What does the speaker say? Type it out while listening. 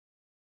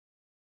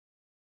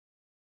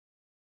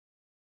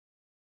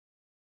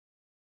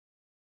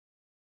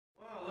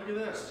Look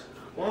at this.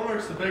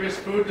 Walmart's the biggest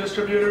food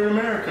distributor in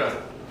America.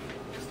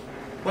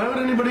 Why would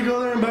anybody go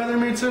there and buy their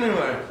meats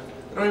anyway?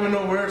 They don't even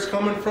know where it's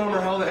coming from or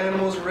how the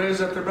animals are raised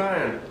that they're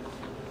buying.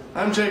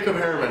 I'm Jacob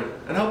Herman,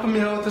 and helping me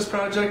out with this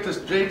project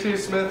is J.T.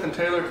 Smith and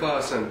Taylor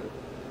Clausen.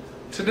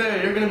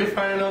 Today, you're going to be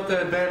finding out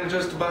the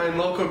advantages to buying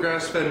local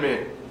grass-fed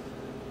meat.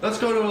 Let's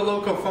go to a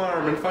local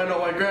farm and find out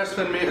why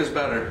grass-fed meat is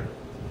better.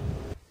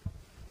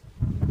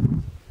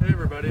 Hey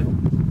everybody,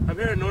 I'm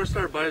here at North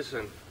Star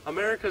Bison,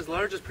 America's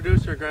largest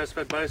producer of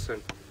grass-fed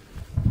bison.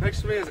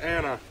 Next to me is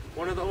Anna,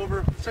 one of the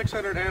over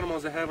 600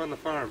 animals they have on the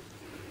farm.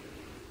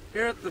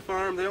 Here at the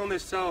farm, they only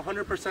sell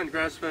 100%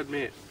 grass-fed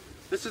meat.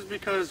 This is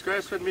because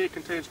grass-fed meat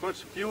contains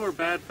much fewer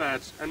bad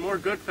fats and more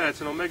good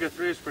fats and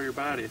omega-3s for your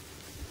body.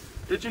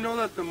 Did you know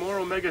that the more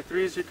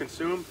omega-3s you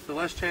consume, the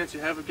less chance you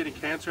have of getting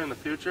cancer in the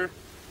future?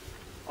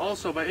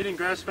 Also, by eating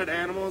grass-fed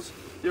animals,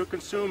 you'll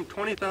consume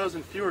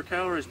 20,000 fewer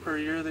calories per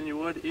year than you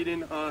would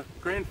eating a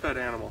grain-fed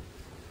animal.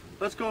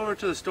 Let's go over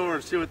to the store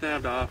and see what they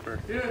have to offer.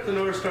 Here at the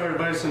North Star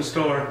Bison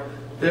store,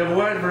 they have a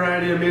wide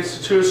variety of meats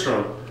to choose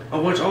from,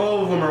 of which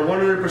all of them are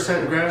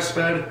 100%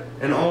 grass-fed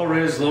and all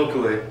raised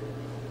locally.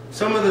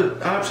 Some of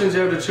the options you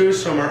have to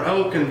choose from are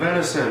elk and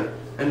venison,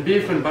 and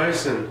beef and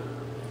bison,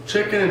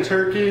 chicken and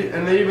turkey,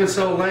 and they even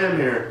sell lamb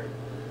here,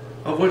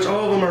 of which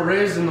all of them are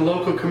raised in the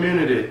local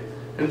community,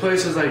 in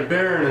places like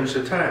Barron and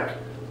Chautauqua,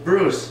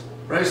 Bruce,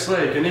 Rice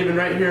Lake, and even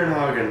right here in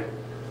Haugen.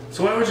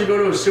 So why would you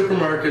go to a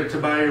supermarket to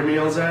buy your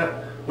meals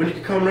at, when you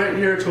can come right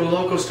here to a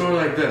local store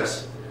like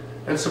this,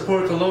 and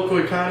support the local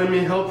economy,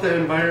 help the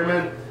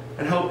environment,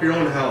 and help your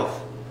own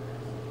health?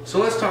 So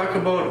let's talk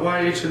about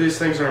why each of these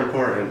things are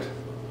important.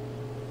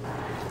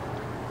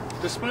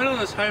 Despite all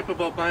this hype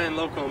about buying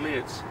local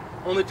meats,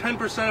 only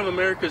 10% of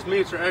America's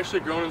meats are actually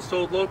grown and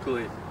sold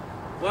locally.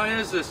 Why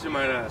is this, you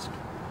might ask?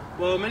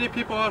 Well, many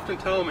people often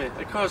tell me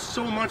it costs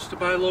so much to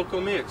buy local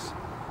meats.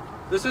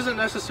 This isn't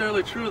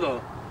necessarily true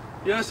though.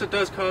 Yes, it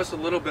does cost a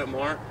little bit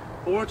more,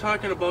 but we're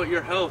talking about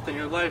your health and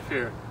your life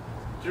here.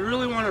 Do you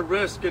really want to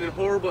risk getting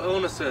horrible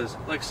illnesses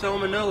like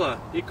Salmonella,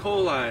 E.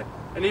 coli,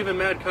 and even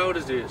mad cow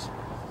disease,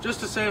 just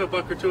to save a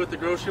buck or two at the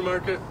grocery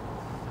market?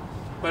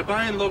 By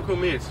buying local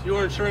meats, you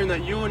are ensuring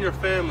that you and your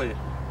family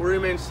will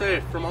remain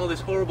safe from all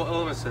these horrible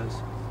illnesses.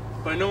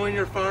 By knowing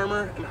your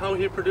farmer and how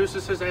he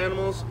produces his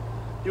animals,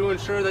 you will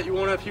ensure that you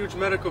won't have huge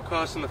medical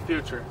costs in the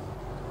future.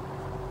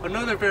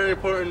 Another very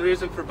important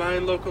reason for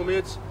buying local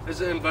meats is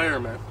the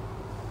environment.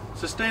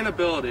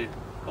 Sustainability,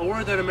 a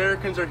word that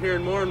Americans are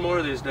hearing more and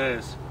more these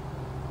days.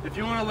 If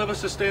you want to live a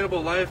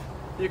sustainable life,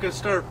 you can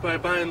start by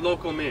buying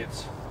local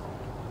meats.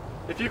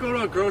 If you go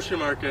to a grocery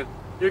market,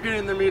 you're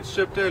getting the meats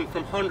shipped in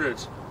from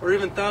hundreds or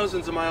even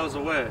thousands of miles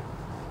away.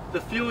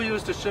 The fuel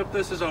used to ship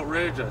this is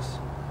outrageous.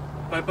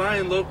 By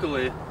buying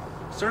locally,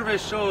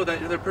 surveys show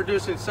that they're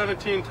producing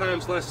 17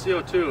 times less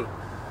CO2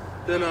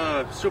 than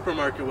a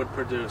supermarket would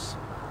produce.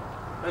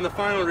 And the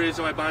final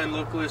reason why buying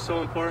locally is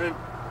so important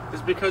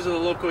is because of the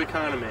local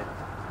economy.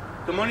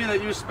 The money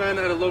that you spend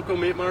at a local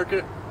meat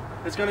market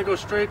is going to go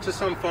straight to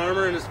some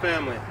farmer and his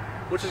family,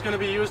 which is going to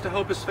be used to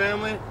help his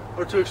family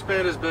or to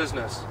expand his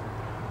business.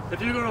 If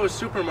you go to a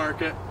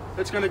supermarket,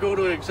 it's going to go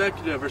to an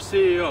executive or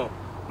CEO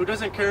who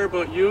doesn't care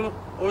about you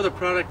or the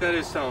product that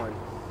he's selling.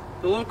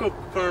 The local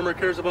farmer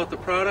cares about the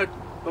product,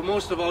 but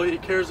most of all he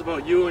cares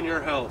about you and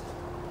your health.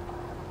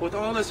 With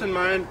all this in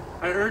mind,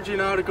 I urge you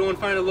now to go and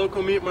find a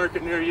local meat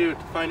market near you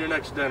to find your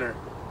next dinner.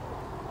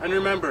 And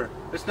remember,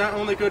 it's not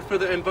only good for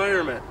the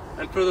environment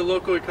and for the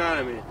local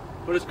economy,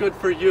 but it's good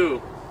for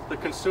you, the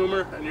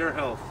consumer, and your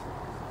health.